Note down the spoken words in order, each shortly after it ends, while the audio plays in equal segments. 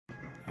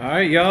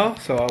Alright y'all,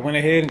 so I went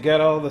ahead and got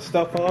all the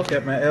stuff off,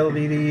 got my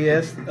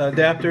LVDS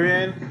adapter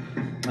in,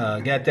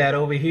 got that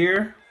over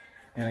here,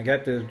 and I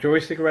got the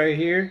joystick right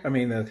here,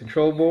 the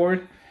control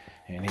board,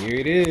 and here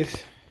it is.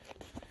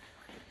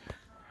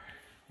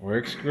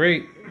 Works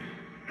great.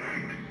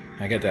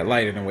 I got that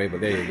light in the way,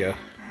 but there you go,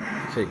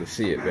 so you can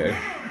see it better.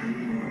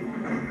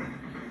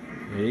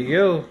 There you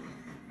go.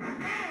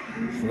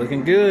 It's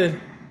looking good.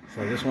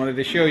 So I just wanted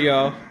to show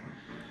y'all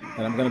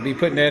that I'm going to be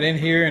putting that in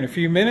here in a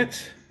few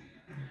minutes.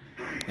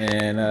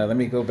 And let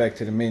me go back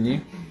to the menu.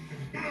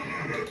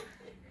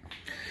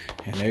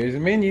 And there's the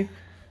menu.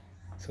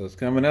 So it's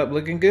coming up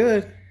looking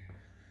good.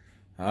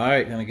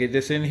 Alright, gonna get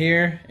this in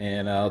here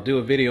and I'll do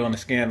a video on the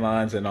scan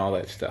lines and all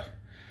that stuff.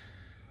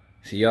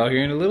 See y'all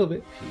here in a little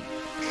bit.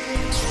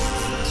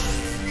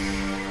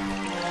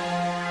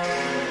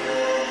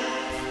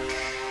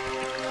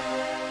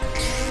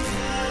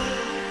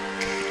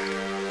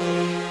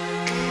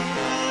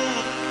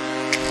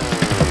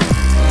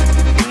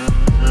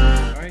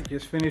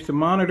 Just finished the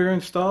monitor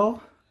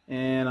install,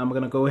 and I'm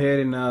gonna go ahead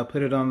and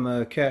put it on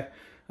the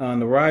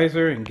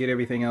riser and get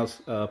everything else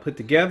put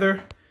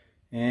together.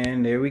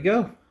 And there we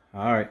go.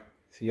 All right,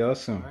 see y'all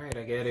soon. All right,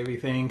 I got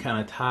everything kind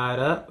of tied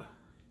up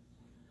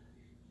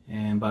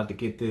and about to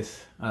get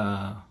this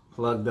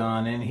plugged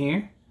on in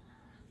here.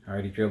 I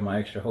already drilled my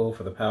extra hole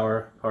for the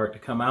power part to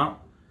come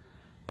out,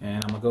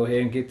 and I'm gonna go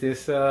ahead and get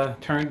this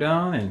turned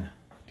on and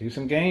do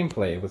some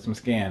gameplay with some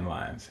scan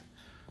lines.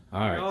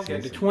 All right,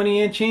 got the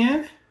 20-inch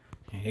in.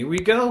 Here we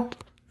go,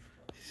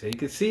 so you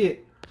can see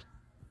it.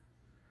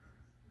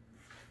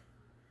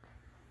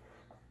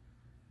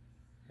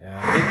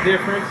 Big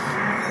difference,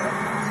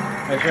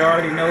 as you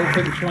already know,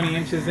 putting 20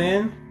 inches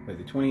in, put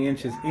the 20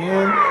 inches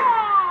in.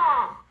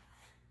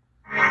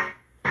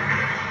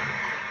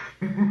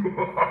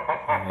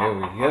 There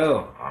we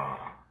go.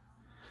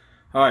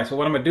 Alright, so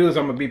what I'm going to do is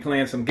I'm going to be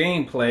playing some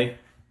gameplay.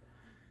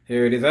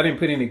 Here it is. I didn't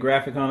put any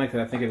graphic on it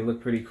because I think it would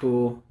look pretty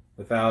cool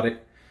without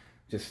it.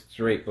 Just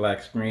straight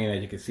black screen,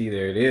 as you can see,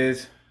 there it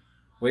is.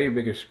 Way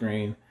bigger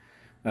screen,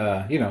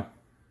 3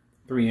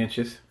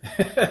 inches.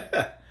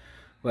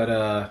 But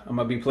I'm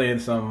gonna be playing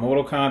some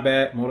Mortal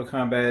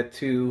Kombat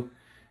 2,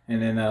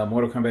 and then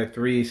Mortal Kombat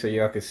 3, so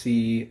y'all can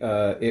see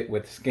it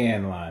with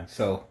scan lines.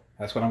 So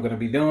that's what I'm gonna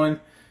be doing,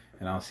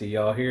 and I'll see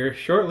y'all here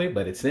shortly.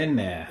 But it's in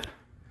there.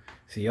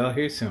 See y'all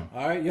here soon.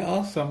 All right,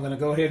 y'all. So I'm gonna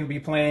go ahead and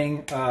be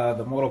playing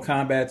the Mortal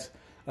Kombats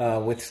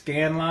with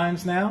scan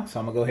lines now. So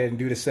I'm gonna go ahead and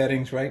do the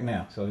settings right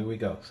now. So here we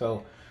go.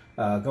 So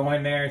go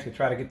in there to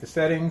try to get the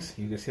settings.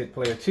 You just hit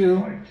player 2,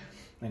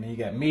 and then you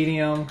got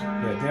medium, you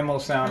got demo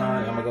sound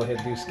on. I'm gonna go ahead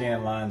and do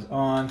scan lines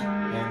on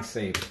and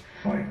save it.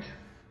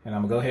 And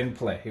I'm gonna go ahead and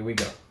play. Here we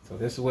go. So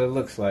this is what it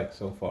looks like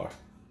so far.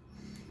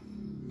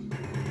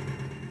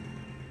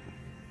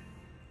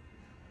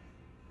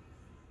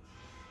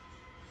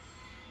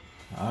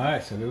 All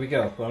right, so here we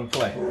go. Going to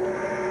play.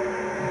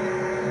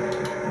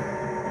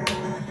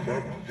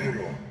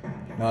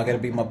 Now I gotta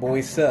be my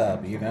boy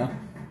Sub, you know.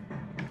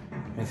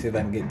 Let me see if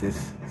I can get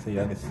this so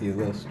y'all can see a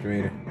little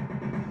straighter.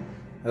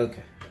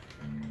 Okay.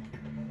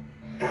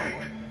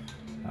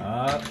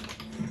 Up.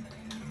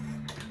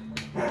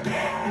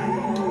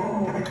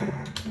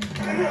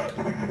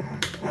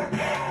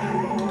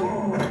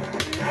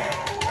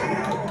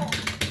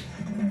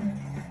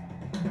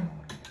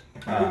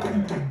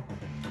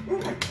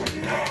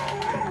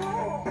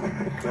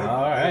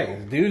 All right,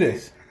 let's do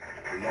this.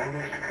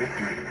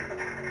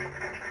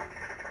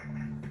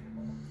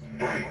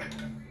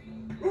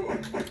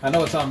 I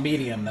know it's on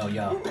medium though,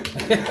 y'all.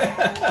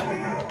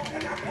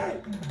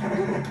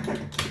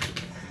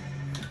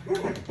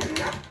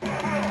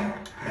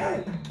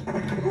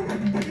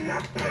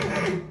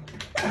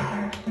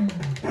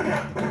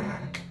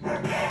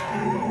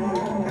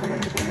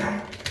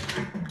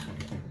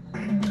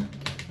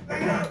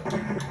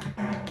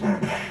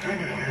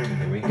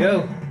 Here we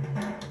go.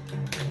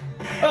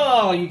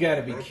 Oh, you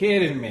gotta be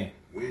kidding me.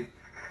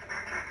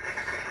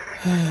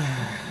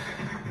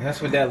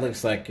 That's what that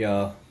looks like,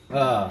 y'all.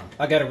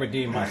 I gotta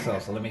redeem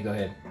myself, so let me go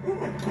ahead.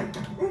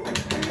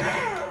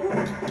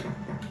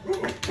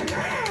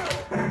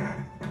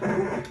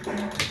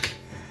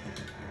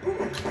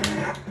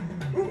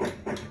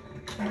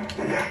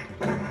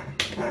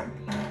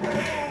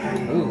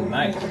 Ooh,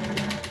 nice.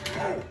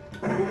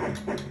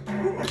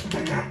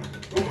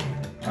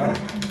 Oh.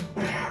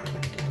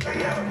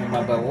 Get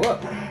my bubble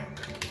up.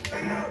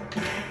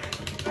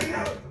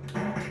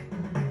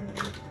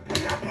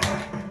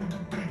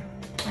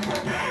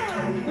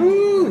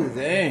 Ooh,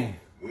 dang.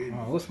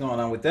 Oh, what's going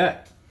on with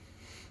that?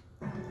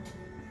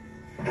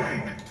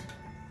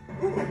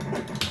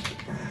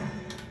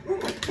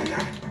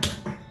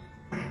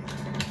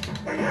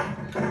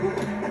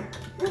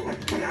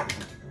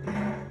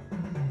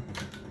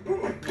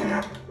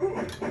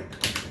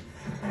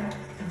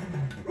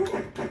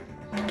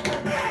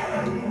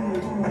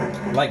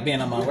 I like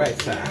being on my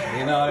right side,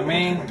 you know what I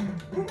mean?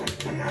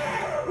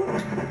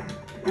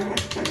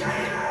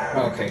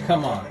 Okay,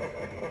 come on.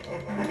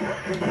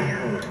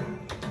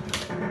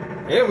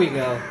 There we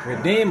go.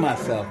 Redeem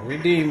myself.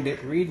 Redeemed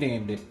it.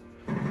 Redeemed it.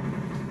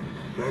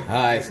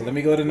 Alright, so let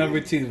me go to number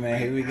 2, man.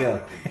 Here we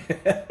go.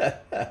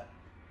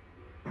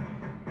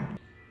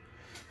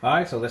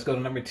 Alright, so let's go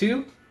to number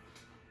 2.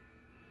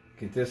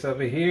 Get this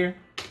over here.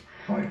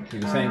 Do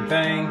the same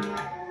thing.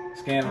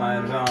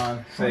 Scanlines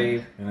on,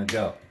 save, and a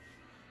go.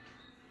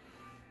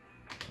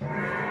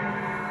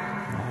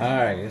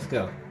 Alright, let's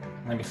go.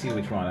 Let me see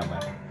which one I'm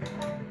at.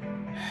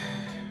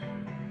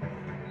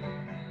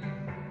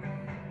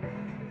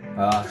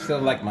 I still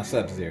like my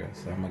Sub-Zero,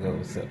 so I'm gonna go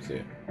with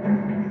Sub-Zero.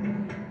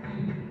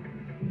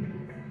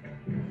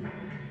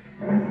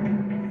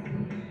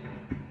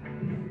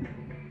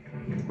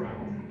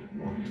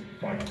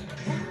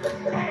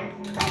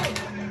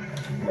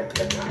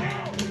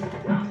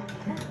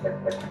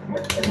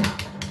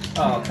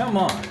 Oh, come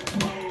on.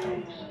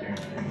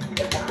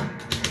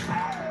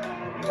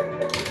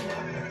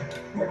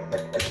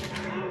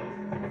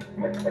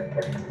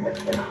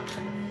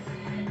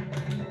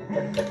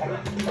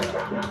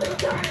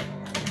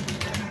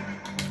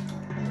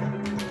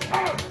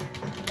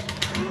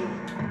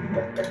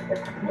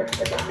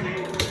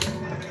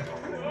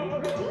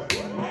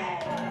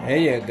 There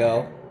you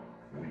go.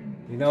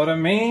 You know what I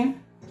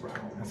mean?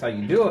 That's how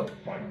you do it.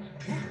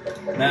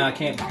 Now I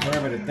can't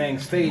remember the thing,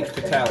 stage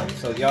fatality,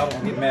 so y'all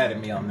don't get mad at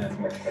me on this.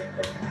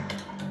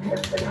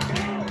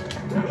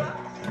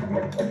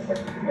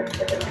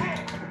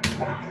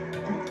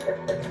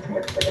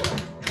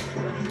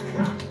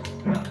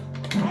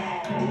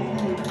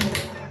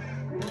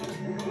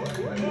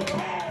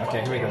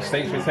 Okay, here we go,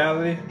 stage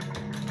fatality.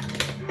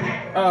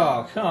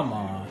 Oh, come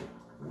on.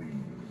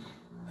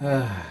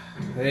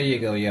 There you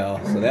go,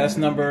 y'all. So that's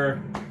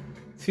number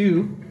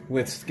 2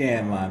 with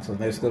Scanlines. So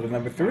let's go to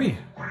number 3.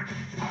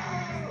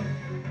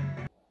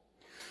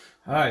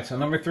 Alright, so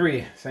number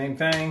 3, same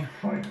thing.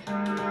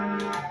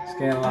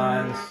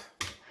 Scanlines.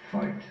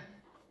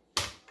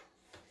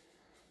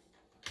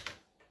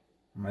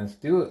 Let's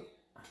do it.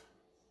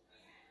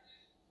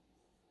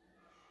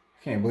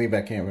 Can't believe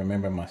I can't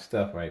remember my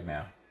stuff right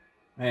now.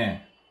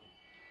 Man,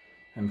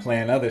 I'm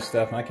playing other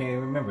stuff and I can't even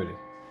remember it.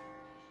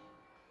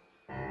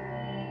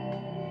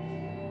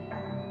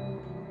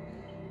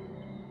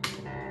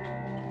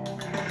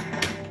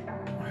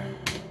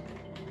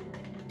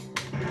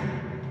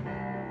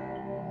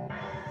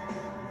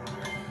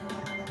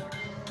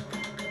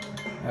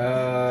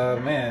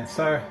 Man,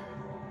 sorry,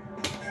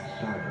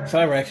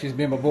 Rex, she's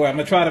being my boy. I'm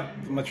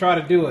gonna try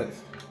to do it.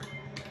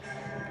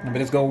 I'm gonna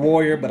just go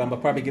warrior, but I'm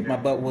gonna probably get my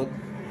butt whooped.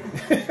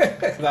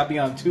 Cause I'll be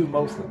on 2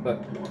 mostly,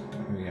 but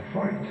yeah.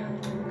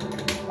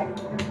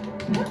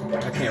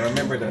 I can't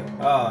remember the.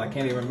 Oh, I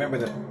can't even remember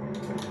the.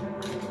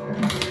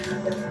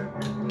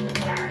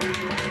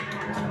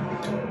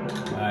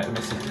 All right, let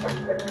me see.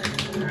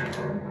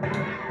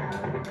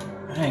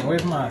 Dang,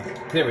 where's my?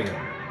 There we go.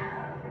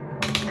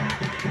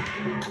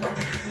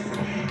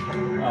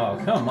 Oh,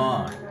 come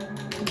on.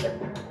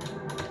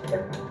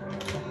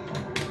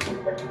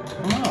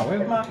 Come on,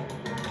 where's my...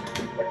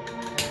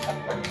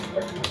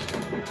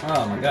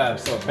 Oh my god,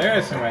 it's so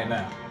embarrassing right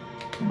now.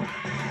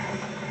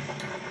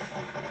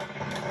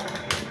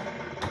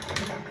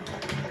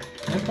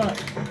 Where's my...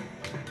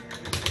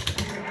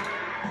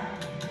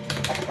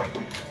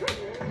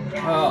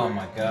 Oh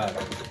my god.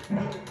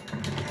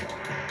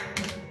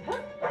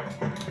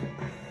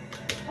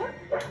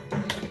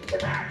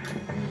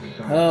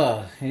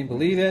 Oh, can you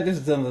believe that? This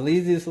is on the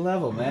easiest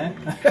level, man.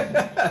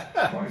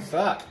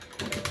 Suck.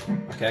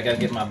 Okay, I gotta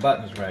get my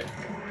buttons right.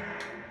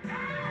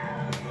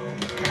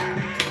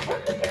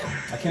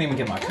 I can't even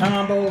get my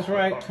combos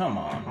right. Come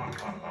on.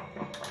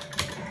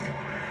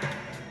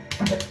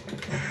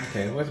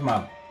 Okay, where's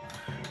my...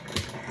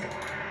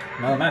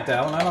 No, not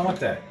that one. I don't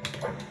want that.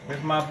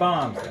 Where's my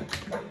bombs then?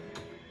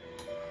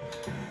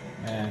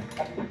 Man.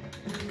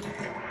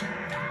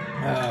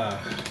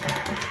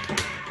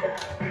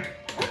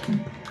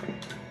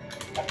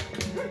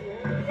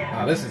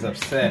 Oh, this is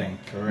upsetting,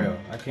 for real.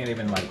 I can't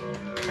even, like...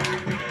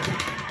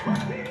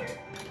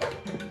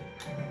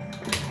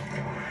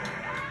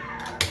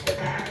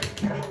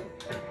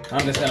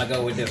 I'm just gonna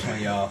go with this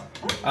one, y'all.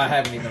 I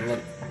haven't even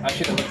looked... I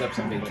should have looked up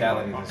some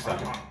fatalities or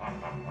something.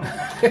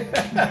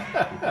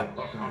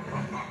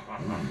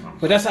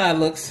 But that's how it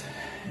looks.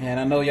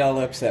 And I know y'all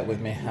are upset with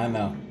me. I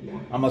know.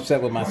 I'm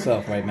upset with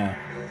myself right now.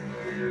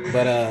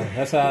 But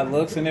that's how it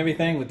looks and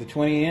everything with the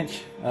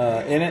 20-inch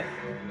in it.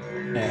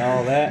 And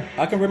all that.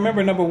 I can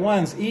remember number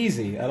 1's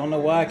easy. I don't know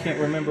why I can't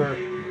remember,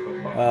 you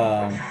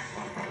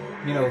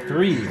know,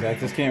 3s. I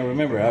just can't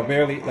remember. I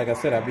barely, like I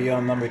said, I'll be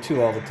on number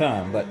 2 all the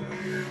time. But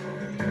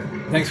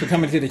thanks for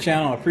coming to the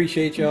channel. I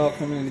appreciate y'all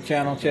coming to the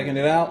channel, checking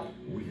it out.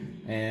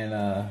 And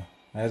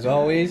as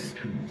always,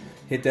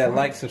 hit that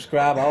like,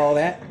 subscribe, all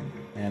that.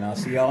 And I'll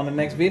see y'all in the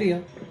next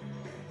video.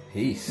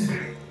 Peace.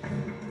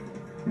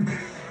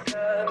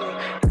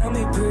 Tell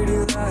me pretty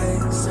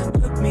lies,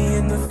 look me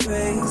in the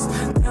face.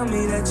 Tell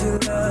me that you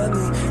love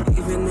me,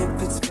 even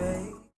if it's fake.